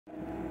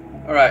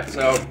Alright,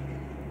 so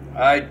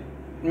I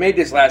made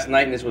this last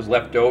night and this was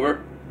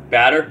leftover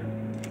batter.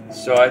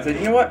 So I said,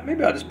 you know what,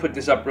 maybe I'll just put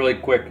this up really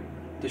quick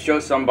to show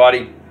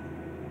somebody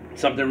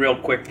something real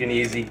quick and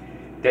easy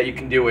that you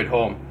can do at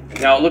home.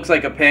 Now it looks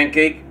like a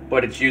pancake,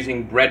 but it's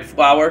using bread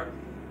flour,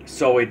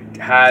 so it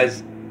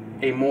has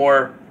a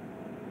more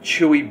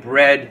chewy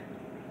bread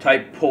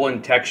type pull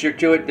and texture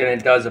to it than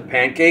it does a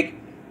pancake,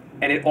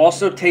 and it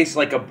also tastes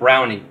like a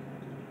brownie.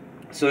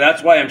 So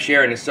that's why I'm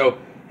sharing this. So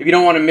if you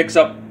don't want to mix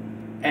up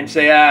and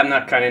say, I'm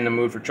not kind of in the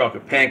mood for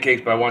chocolate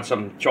pancakes, but I want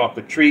some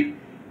chocolate treat,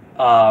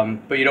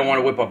 but you don't want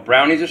to whip up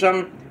brownies or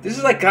something, this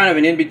is like kind of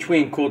an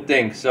in-between cool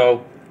thing.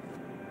 So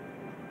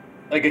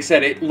like I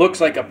said, it looks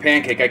like a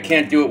pancake. I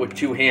can't do it with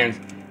two hands,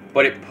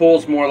 but it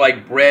pulls more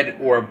like bread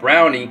or a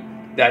brownie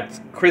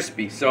that's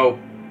crispy. So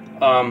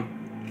I'm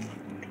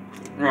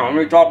going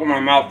to talk with my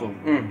mouth.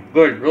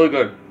 Good, really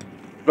good.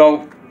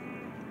 So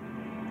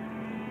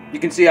you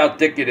can see how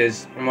thick it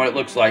is and what it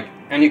looks like,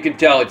 and you can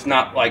tell it's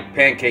not like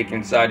pancake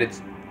inside.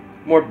 It's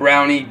more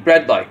brownie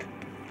bread-like.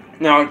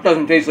 Now it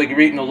doesn't taste like you're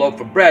eating a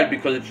loaf of bread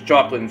because it's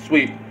chocolate and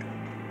sweet.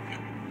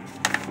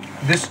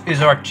 This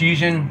is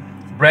artesian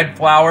bread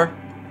flour.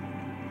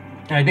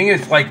 And I think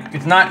it's like,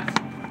 it's not,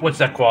 what's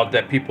that called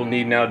that people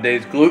need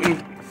nowadays?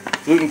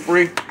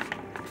 Gluten-free?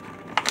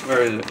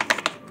 Where is it?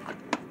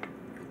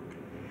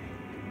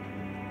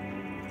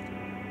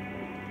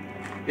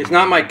 It's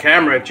not my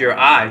camera, it's your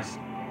eyes.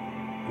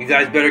 You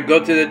guys better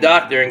go to the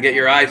doctor and get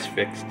your eyes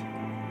fixed.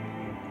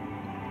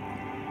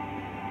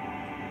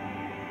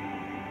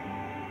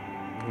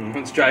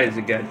 Let's try this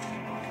again.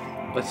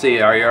 Let's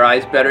see, are your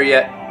eyes better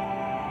yet?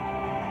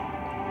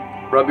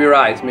 Rub your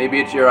eyes, maybe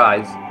it's your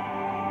eyes.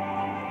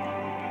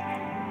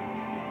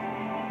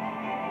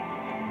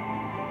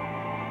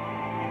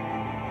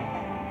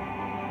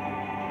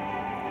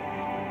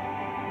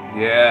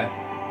 Yeah,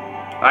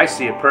 I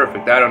see it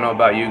perfect. I don't know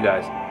about you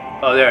guys.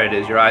 Oh, there it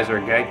is. Your eyes are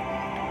okay.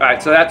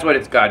 Alright, so that's what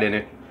it's got in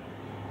it.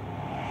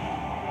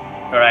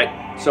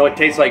 Alright, so it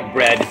tastes like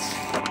bread.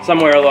 It's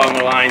somewhere along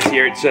the lines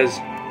here. It says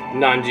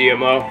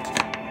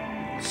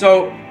non-GMO.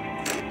 So,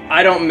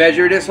 I don't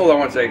measure this. Hold on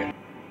one second.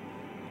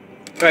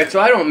 Alright, so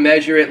I don't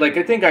measure it. Like,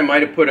 I think I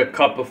might have put a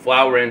cup of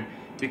flour in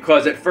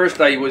because at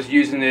first I was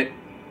using it,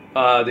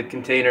 the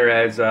container,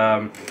 as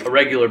a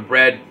regular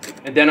bread.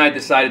 And then I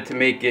decided to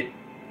make it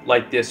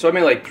like this. So I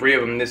made like 3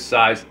 of them this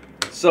size.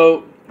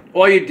 So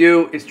all you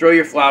do is throw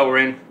your flour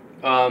in.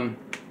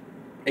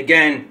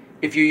 Again,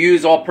 if you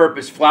use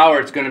all-purpose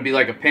flour, it's going to be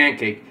like a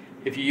pancake.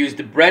 If you use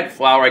the bread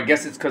flour, I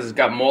guess it's because it's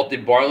got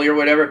malted barley or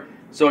whatever,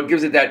 so it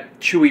gives it that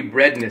chewy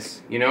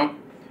breadness, you know?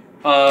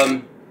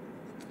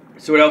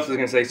 So what else was I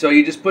going to say? So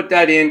you just put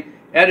that in,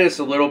 add just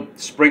a little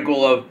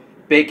sprinkle of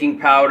baking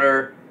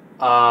powder.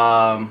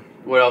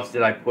 What else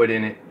did I put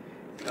in it?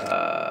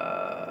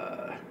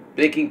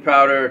 Baking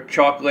powder,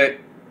 chocolate,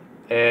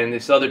 and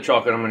this other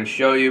chocolate I'm going to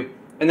show you.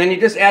 And then you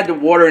just add the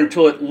water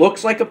until it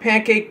looks like a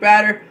pancake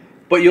batter,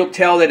 but you'll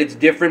tell that it's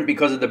different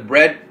because of the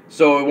bread,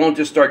 so it won't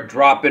just start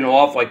dropping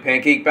off like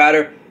pancake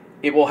batter.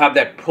 It will have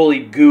that pulley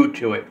goo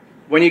to it.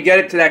 When you get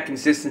it to that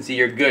consistency,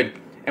 you're good.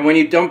 And when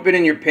you dump it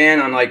in your pan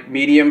on like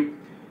medium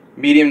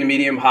to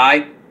medium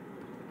high,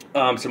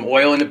 some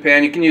oil in the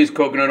pan, you can use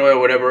coconut oil,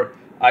 whatever.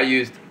 I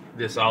used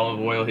this olive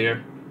oil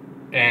here,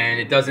 and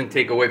it doesn't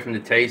take away from the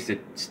taste.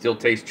 It still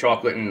tastes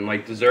chocolate and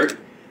like dessert.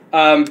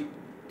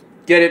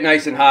 Get it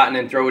nice and hot and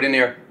then throw it in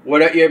there.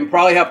 What you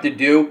probably have to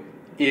do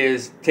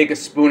is take a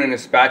spoon and a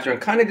spatula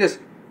and kind of just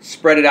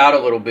spread it out a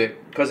little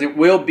bit, because it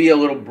will be a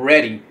little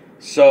bready.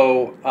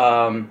 So,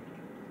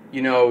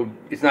 you know,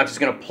 it's not just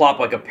going to plop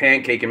like a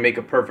pancake and make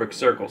a perfect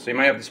circle. So you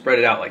might have to spread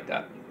it out like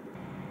that.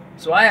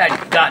 So I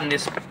had gotten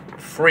this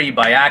free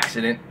by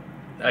accident.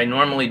 I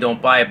normally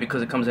don't buy it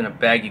because it comes in a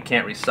bag you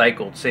can't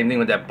recycle. Same thing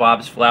with that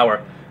Bob's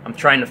flour. I'm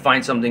trying to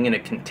find something in a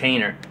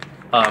container.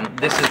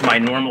 This is my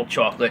normal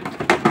chocolate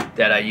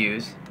that I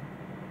use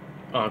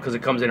because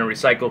it comes in a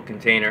recycled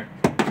container.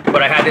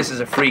 But I had this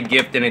as a free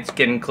gift, and it's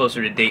getting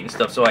closer to date and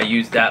stuff, so I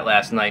used that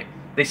last night.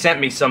 They sent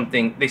me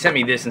something. They sent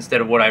me this instead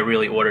of what I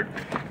really ordered.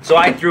 So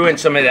I threw in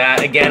some of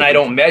that. Again, I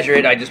don't measure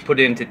it. I just put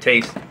it in to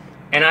taste.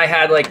 And I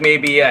had like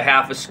maybe a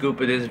half a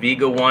scoop of this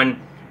Vega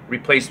 1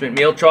 replacement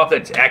meal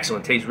chocolate. It's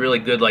excellent. Tastes really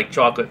good like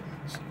chocolate.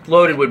 It's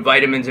loaded with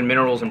vitamins and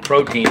minerals and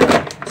protein.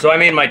 So I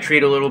made my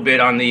treat a little bit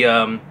on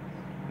the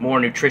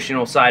more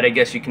nutritional side, I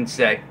guess you can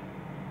say.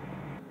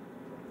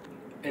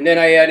 And then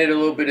I added a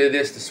little bit of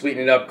this to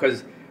sweeten it up,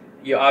 because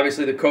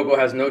obviously the cocoa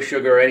has no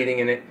sugar or anything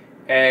in it,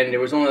 and there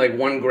was only like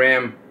 1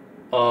 gram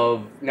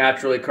of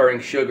naturally occurring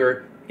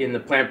sugar in the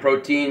plant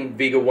protein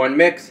Vega 1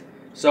 mix.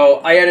 So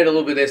I added a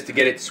little bit of this to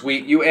get it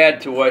sweet. You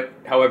add to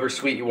however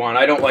sweet you want.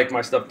 I don't like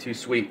my stuff too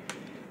sweet.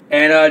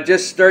 And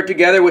just stir it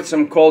together with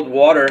some cold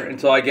water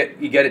until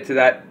you get it to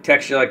that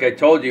texture like I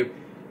told you.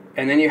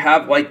 And then you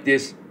have like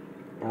this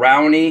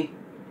brownie,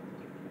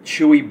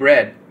 chewy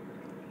bread.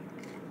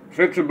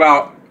 Takes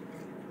about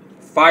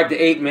 5 to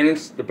 8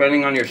 minutes,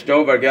 depending on your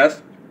stove, I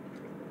guess.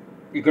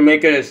 You can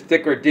make it as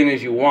thick or thin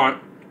as you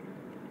want.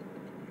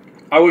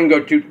 I wouldn't go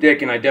too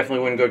thick, and I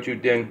definitely wouldn't go too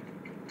thin.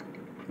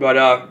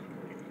 But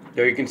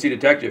There you can see the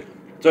texture.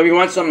 So if you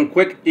want something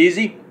quick,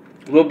 easy,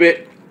 a little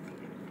bit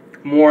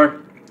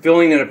more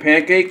filling than a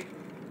pancake,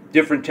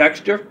 different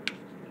texture,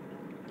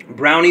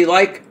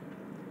 brownie-like,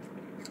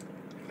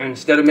 and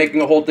instead of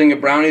making a whole thing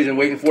of brownies and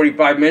waiting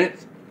 45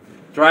 minutes,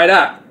 try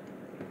that.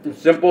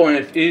 It's simple and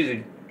it's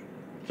easy.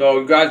 So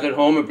you guys at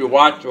home, if you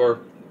watch, or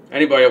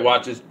anybody that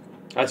watches,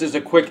 that's just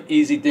a quick,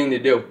 easy thing to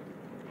do.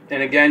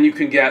 And again, you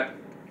can get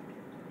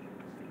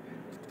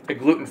a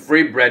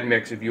gluten-free bread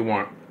mix if you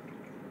want.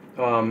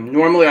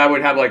 Normally I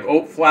would have like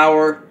oat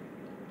flour,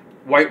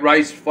 white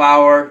rice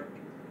flour,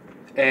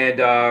 and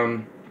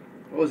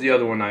what was the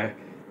other one? I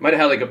might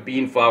have had like a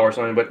bean flour or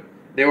something, but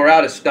they were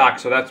out of stock,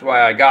 so that's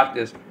why I got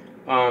this.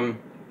 And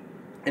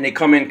they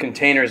come in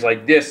containers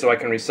like this, so I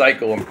can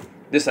recycle them.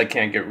 This I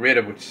can't get rid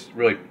of, which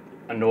really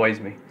annoys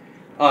me.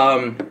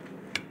 But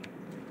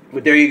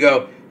there you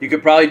go. You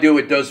could probably do it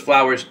with those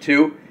flours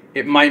too.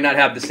 It might not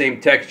have the same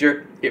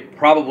texture. It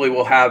probably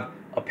will have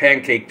a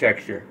pancake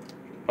texture.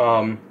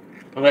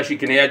 Unless you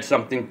can add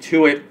something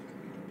to it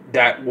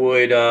that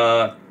would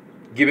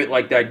give it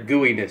like that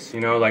gooiness, you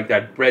know, like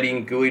that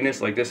breading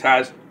gooiness like this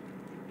has.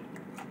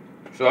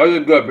 So those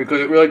are good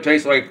because it really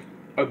tastes like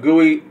a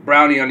gooey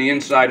brownie on the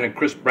inside and a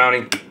crisp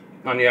brownie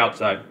on the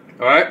outside.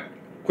 Alright?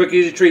 Quick,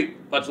 easy treat.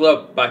 Lots of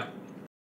love. Bye.